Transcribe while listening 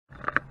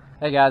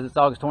Hey guys, it's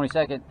August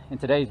 22nd. In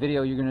today's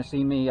video, you're going to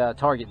see me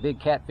target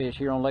big catfish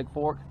here on Lake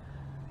Fork.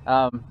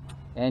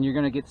 And you're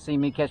going to get to see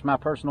me catch my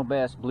personal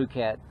best blue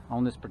cat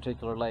on this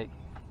particular lake.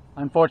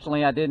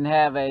 Unfortunately, I didn't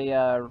have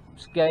a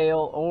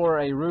scale or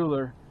a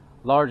ruler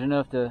large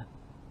enough to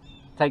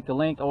take the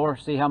length or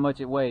see how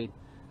much it weighed.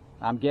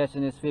 I'm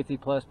guessing it's 50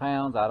 plus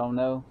pounds. I don't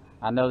know.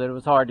 I know that it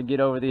was hard to get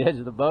over the edge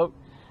of the boat.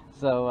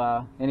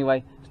 So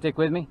anyway, stick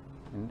with me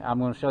and I'm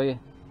going to show you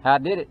how I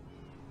did it.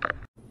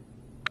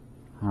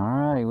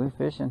 Alright, we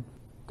fishing.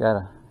 Got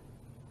a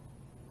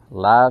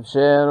live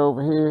shad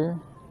over here.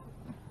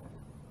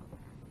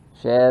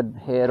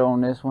 Shad head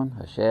on this one,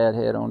 a shad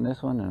head on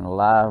this one, and a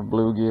live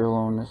bluegill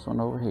on this one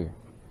over here.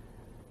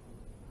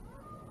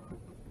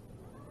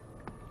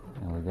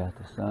 And we got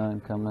the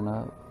sun coming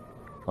up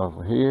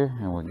over here,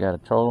 and we got a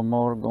trolling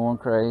motor going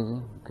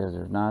crazy because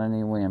there's not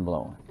any wind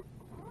blowing.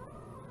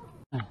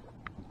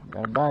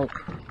 Got a bite.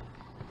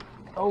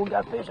 Oh, we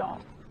got fish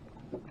on.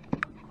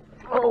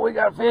 Oh, we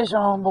got fish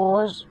on,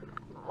 boys.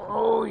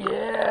 Oh,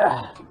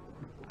 yeah.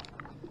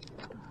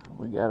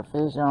 We got a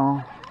fish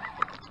on.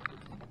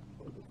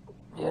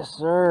 Yes,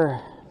 sir.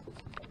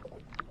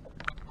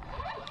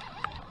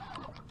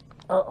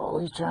 Uh-oh,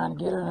 he's trying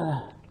to get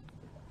under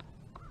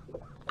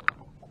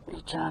the...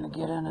 He's trying to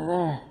get under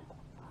there.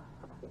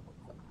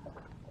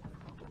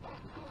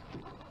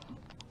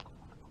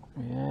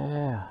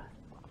 Yeah.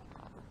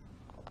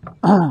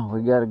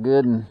 We got a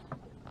good one.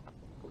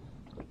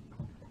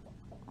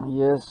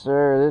 Yes,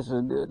 sir. This is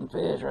a good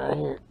fish right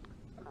here.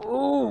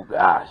 Oh,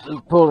 gosh, he's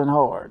pulling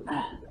hard.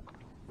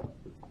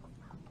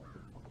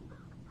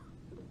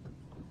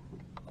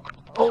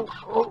 Oh,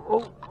 oh,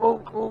 oh,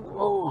 oh, oh,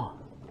 oh.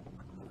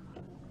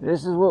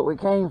 This is what we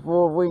came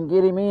for. If we can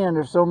get him in,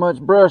 there's so much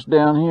brush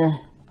down here.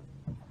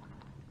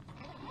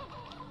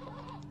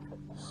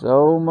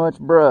 So much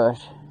brush.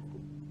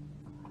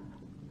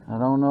 I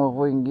don't know if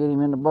we can get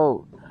him in the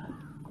boat.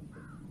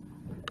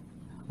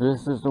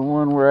 This is the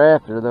one we're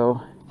after,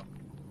 though.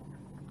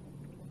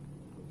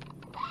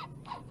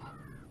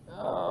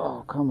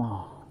 Oh, come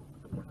on.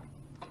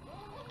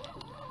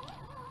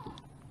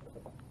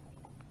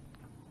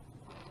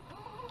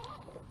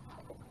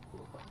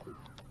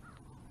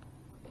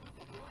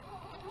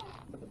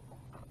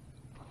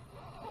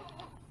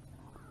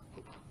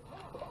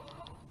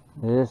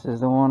 This is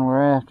the one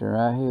we're after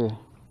right here.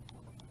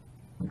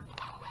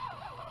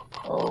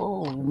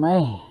 Oh,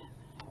 man.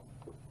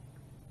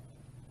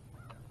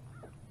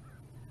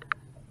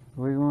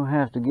 We're gonna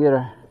have to get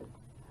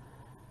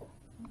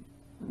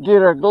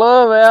our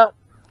glove out,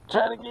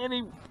 try to get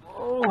him.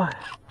 Oh,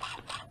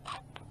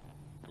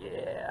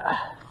 yeah.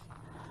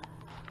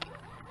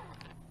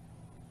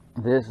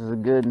 This is a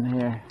good one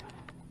here.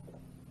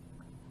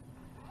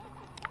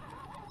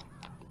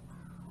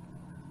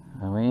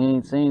 We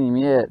ain't seen him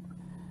yet.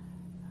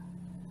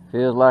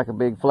 Feels like a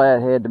big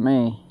flathead to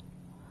me.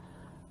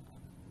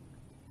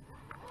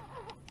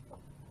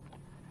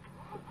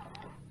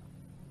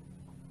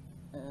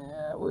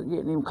 We're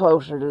getting him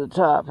closer to the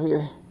top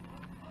here.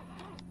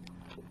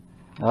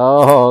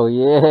 Oh,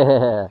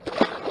 yeah.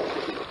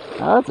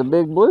 Oh, that's a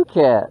big blue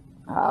cat.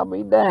 I'll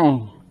be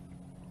dang.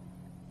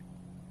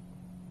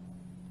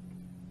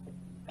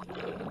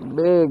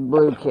 Big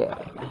blue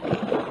cat.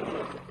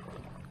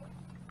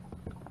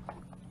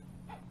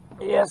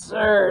 Yes,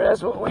 sir.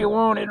 That's what we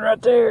wanted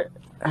right there.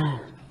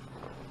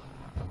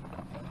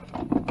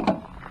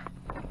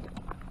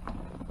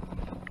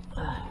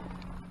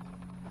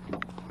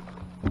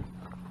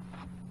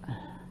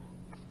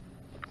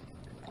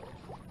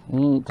 He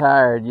ain't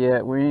tired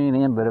yet. We ain't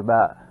in but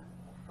about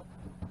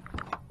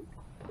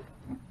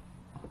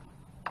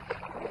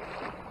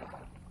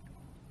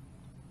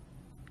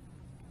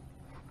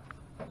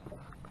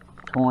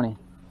 20.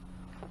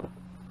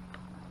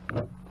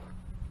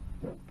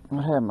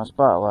 What happened? My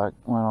spotlight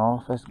went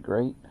off. That's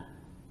great.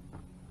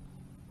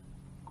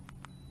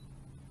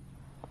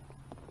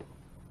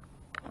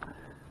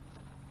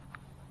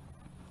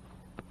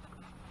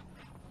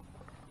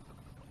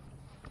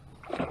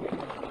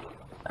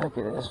 Look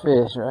at this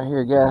fish right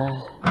here,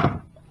 guys.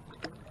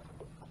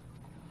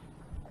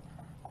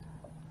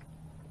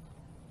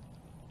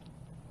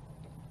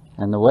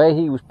 And the way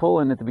he was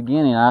pulling at the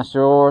beginning, I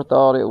sure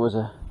thought it was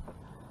a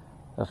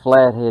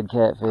flathead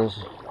catfish.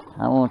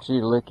 I want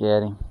you to look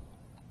at him.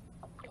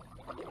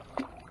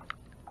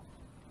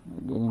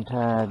 Get him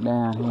tied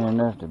down here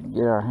enough to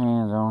get our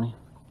hands on him.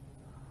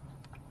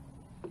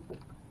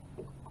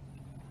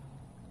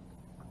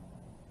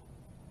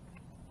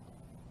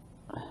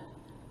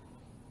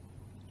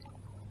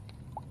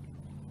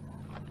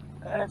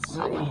 Let's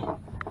see.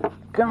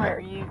 Come here,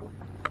 you.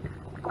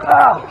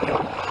 Oh,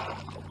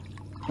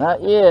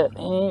 not yet.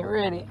 He ain't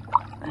ready.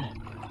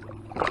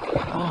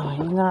 Oh,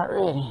 he's not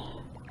ready.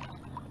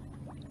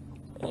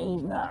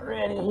 He's not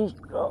ready.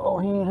 Oh,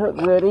 he ain't hooked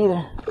good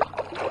either.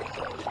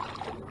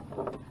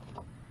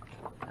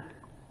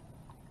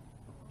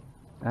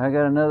 I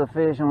got another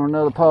fish on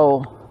another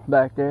pole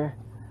back there.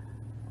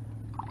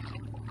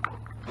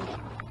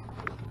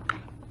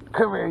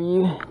 Come here,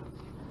 you.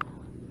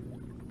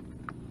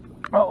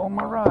 Oh,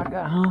 my rod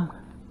got hung.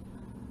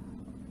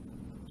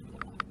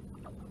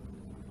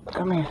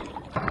 Come here.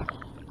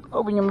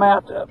 Open your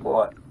mouth up,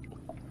 boy.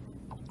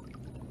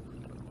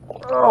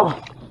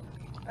 Oh,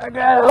 I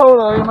got a hold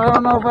of him. I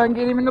don't know if I can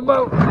get him in the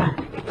boat.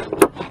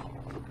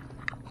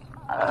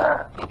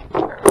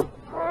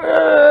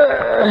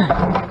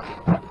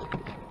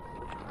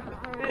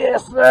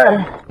 Yes,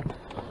 sir.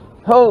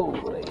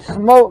 Holy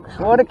smokes,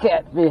 what a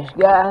catfish,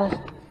 guys.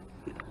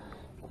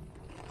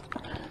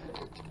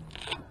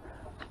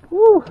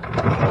 Woo.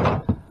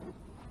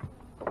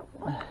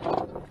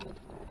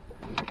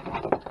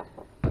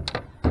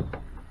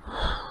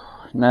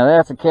 Now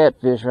that's a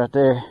catfish right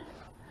there.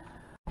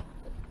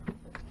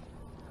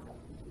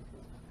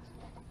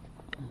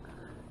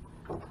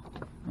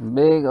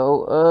 Big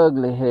old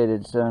ugly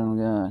headed son of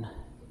a gun.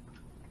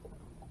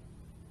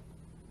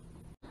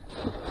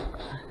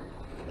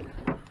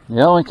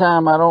 The only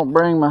time I don't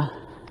bring my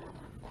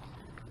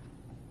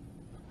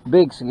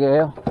big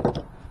scale,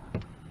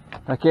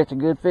 I catch a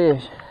good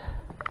fish.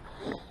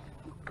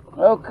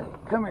 Okay,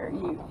 come here,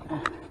 you.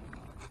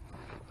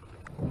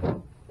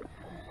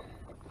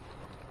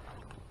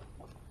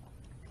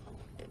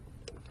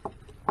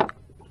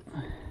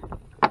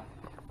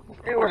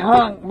 He was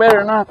hung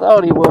better than I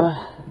thought he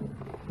was.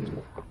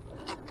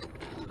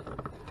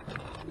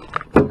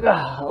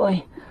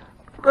 Golly,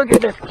 look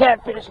at this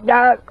catfish,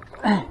 guys.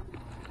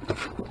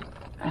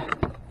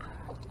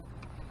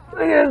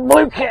 Look at this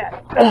blue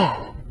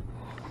cat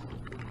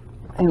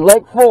in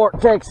Lake Fork,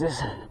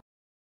 Texas.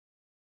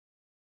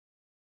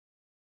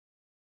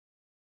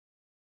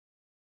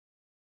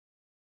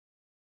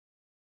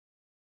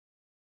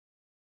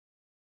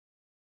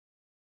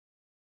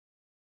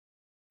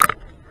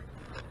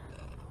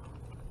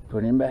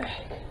 Put him back.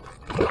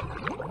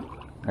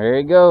 There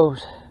he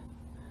goes.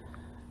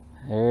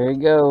 There he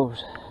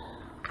goes.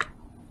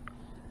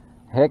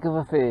 Heck of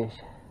a fish.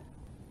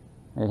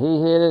 And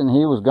he hit it and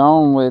he was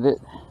gone with it.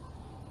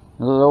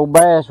 A little old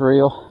bass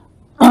reel.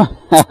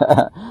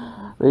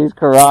 These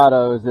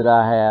Corrados that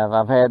I have,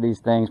 I've had these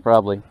things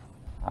probably,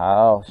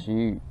 oh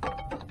shoot,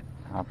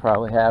 I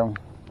probably had them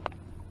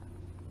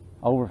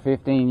over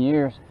 15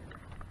 years.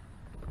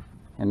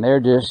 And they're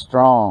just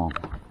strong.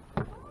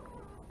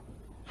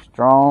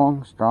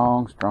 Strong,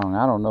 strong, strong.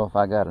 I don't know if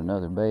I got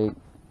another bait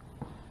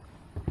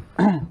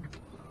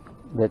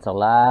that's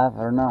alive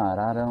or not.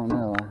 I don't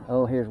know.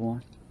 Oh, here's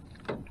one.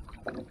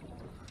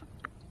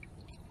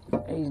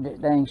 These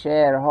dang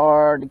shad are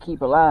hard to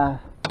keep alive.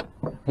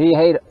 He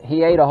ate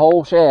a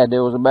whole shad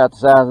that was about the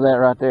size of that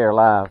right there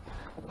alive.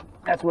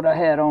 That's what I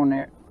had on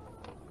there.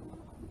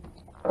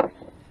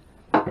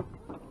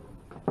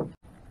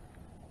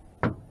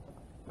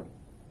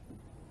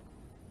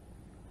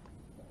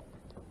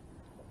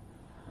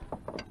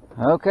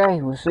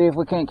 Okay, we'll see if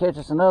we can't catch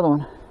us another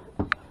one.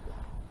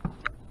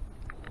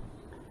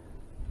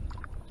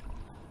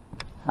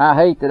 I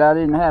hate that I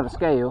didn't have a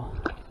scale,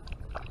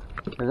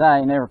 because I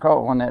ain't never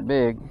caught one that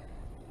big.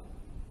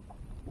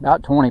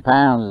 About 20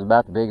 pounds is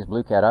about the biggest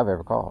blue cat I've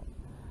ever caught.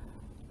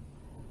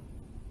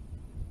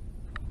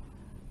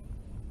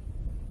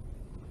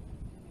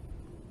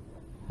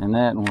 And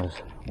that one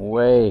was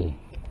way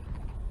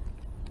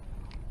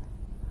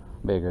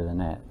bigger than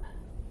that.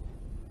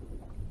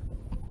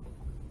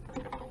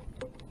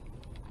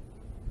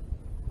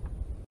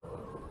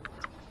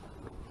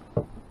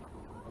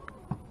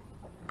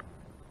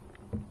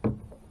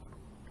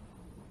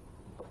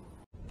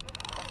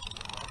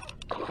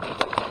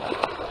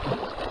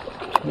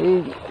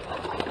 He's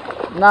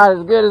not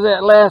as good as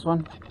that last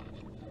one.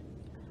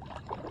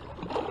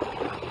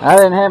 I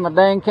didn't have my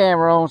dang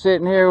camera on,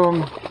 sitting here with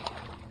them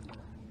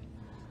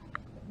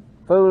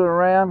fooling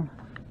around.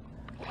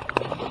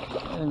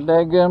 And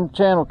daggum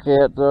channel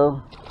cat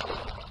though.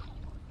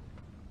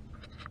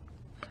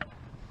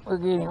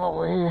 Look at him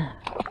over here.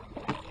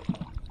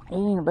 He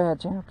ain't a bad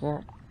channel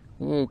cat.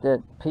 He ate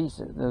that piece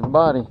of the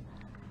body.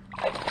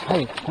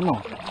 Hey, come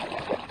on.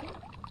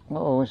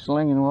 Uh-oh, we're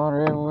slinging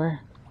water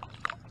everywhere.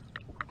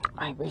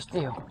 Hey, be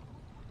still.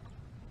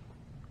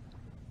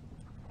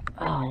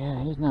 Oh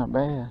yeah, he's not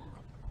bad.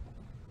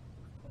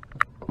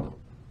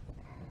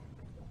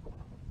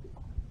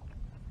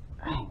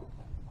 Hey.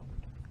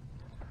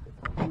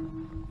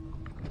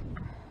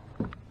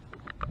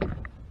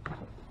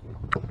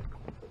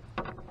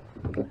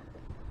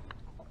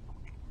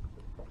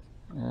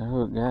 That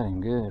hook got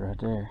him good right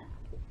there.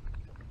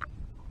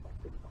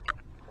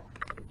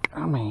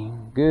 I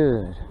mean,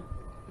 good.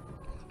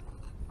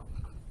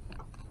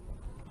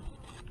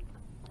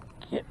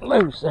 Get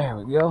loose, there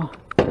we go.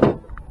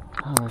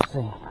 Oh, let's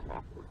see.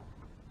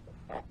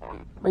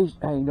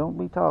 Hey, don't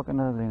be talking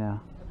ugly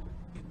now.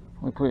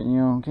 We're putting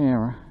you on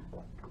camera.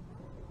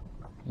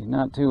 He's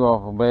not too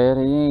awful bad.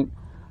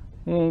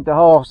 He ain't the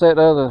hoss that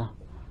other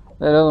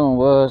one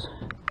was.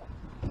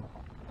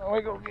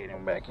 We go get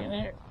him back in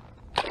here.